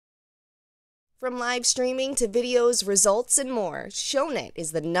From live streaming to videos, results, and more, ShowNet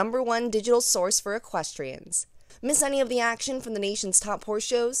is the #1 digital source for equestrians. Miss any of the action from the nation's top horse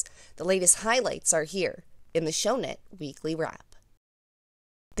shows? The latest highlights are here in the ShowNet Weekly Wrap.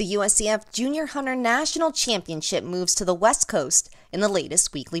 The USEF Junior Hunter National Championship moves to the West Coast in the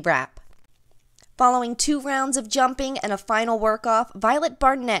latest Weekly Wrap. Following 2 rounds of jumping and a final work-off, Violet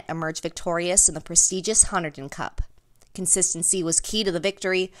Barnett emerged victorious in the prestigious Hunterdon Cup. Consistency was key to the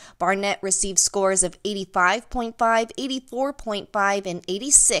victory. Barnett received scores of 85.5, 84.5, and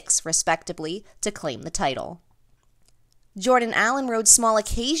 86, respectively, to claim the title. Jordan Allen rode Small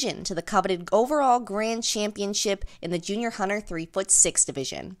Occasion to the coveted overall Grand Championship in the Junior Hunter 3'6"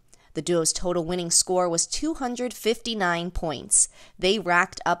 division. The duo's total winning score was 259 points. They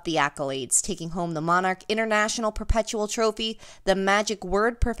racked up the accolades, taking home the Monarch International Perpetual Trophy, the Magic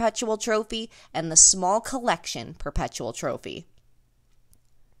Word Perpetual Trophy, and the Small Collection Perpetual Trophy.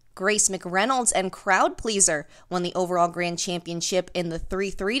 Grace McReynolds and Crowd Pleaser won the overall Grand Championship in the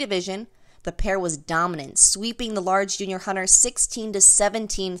 3'3" division. The pair was dominant, sweeping the large junior hunter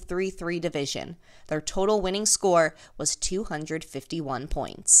 16-17 3'3" division. Their total winning score was 251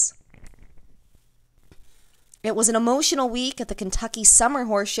 points. It was an emotional week at the Kentucky Summer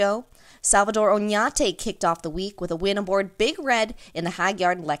Horse Show. Salvador Oñate kicked off the week with a win aboard Big Red in the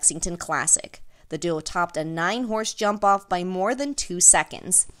Hagyard Lexington Classic. The duo topped a 9-horse jump-off by more than 2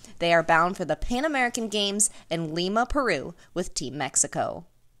 seconds. They are bound for the Pan American Games in Lima, Peru, with Team Mexico.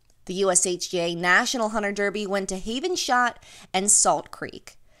 The USHGA National Hunter Derby went to Haven Shot and Salt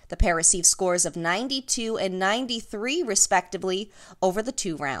Creek. The pair received scores of 92 and 93, respectively, over the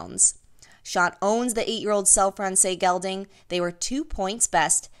 2 rounds. Shot owns the 8-year-old Cell Francais gelding. They were 2 points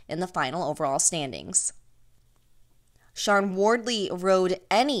best in the final overall standings. Sean Wardley rode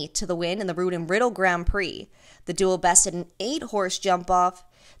Any to the win in the Root and Riddle Grand Prix. The duo bested an 8-horse jump-off.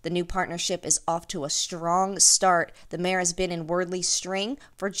 The new partnership is off to a strong start. The mare has been in Wardley's string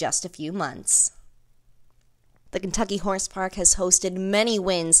for just a few months. The Kentucky Horse Park has hosted many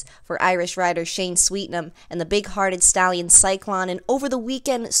wins for Irish rider Shane Sweetnam and the big-hearted stallion Cyclone, and over the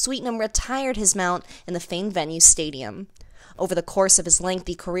weekend, Sweetnam retired his mount in the famed venue stadium. Over the course of his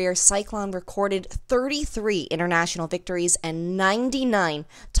lengthy career, Cyclone recorded 33 international victories and 99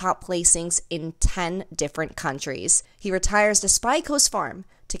 top placings in 10 different countries. He retires to Spy Coast Farm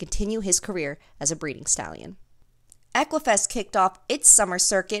to continue his career as a breeding stallion. Equifest kicked off its summer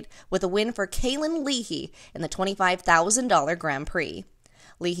circuit with a win for Kaylin Leahy in the $25,000 Grand Prix.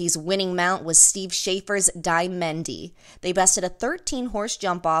 Leahy's winning mount was Steve Schaefer's Dimendi. They bested a 13-horse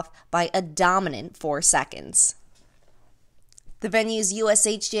jump-off by a dominant 4 seconds. The venue's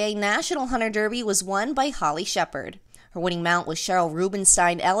USHGA National Hunter Derby was won by Holly Shepard. Her winning mount was Cheryl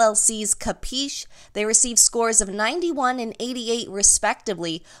Rubenstein LLC's Capiche. They received scores of 91 and 88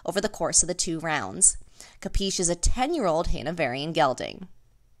 respectively over the course of the 2 rounds. Capiche is a 10-year-old Hanoverian gelding.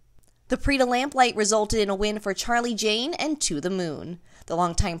 The Prix de Lamplight resulted in a win for Charlie Jane and To the Moon. The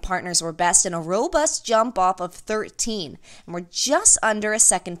longtime partners were best in a robust jump-off of 13 and were just under a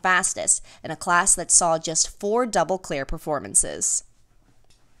second fastest in a class that saw just 4 double clear performances.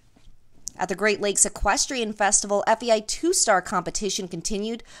 At the Great Lakes Equestrian Festival, FEI 2-star competition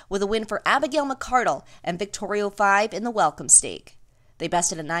continued with a win for Abigail McCardle and Victorio 5 in the Welcome Stake. They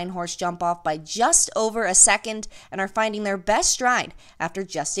bested a 9-horse jump-off by just over a second and are finding their best stride after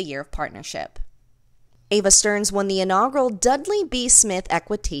just a year of partnership. Ava Stearns won the inaugural Dudley B. Smith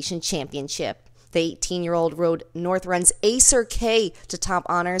Equitation Championship. The 18-year-old rode North Run's Acer K to top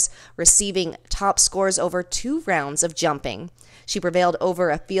honors, receiving top scores over 2 rounds of jumping. She prevailed over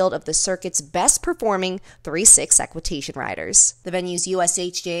a field of the circuit's best-performing 3'6" equitation riders. The venue's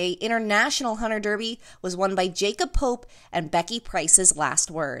USHGA International Hunter Derby was won by Jacob Pope and Becky Price's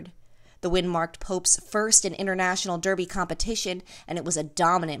Last Word. The win marked Pope's first in international derby competition, and it was a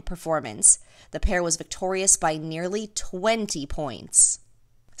dominant performance. The pair was victorious by nearly 20 points.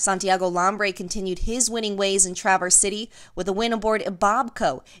 Santiago Lambre continued his winning ways in Traverse City with a win aboard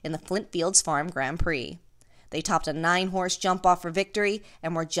Bobco in the Flint Fields Farm Grand Prix. They topped a 9-horse jump-off for victory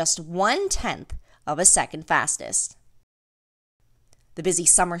and were just 1/10 of a second fastest. The busy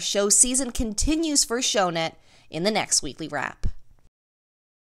summer show season continues for ShowNet in the next Weekly Wrap.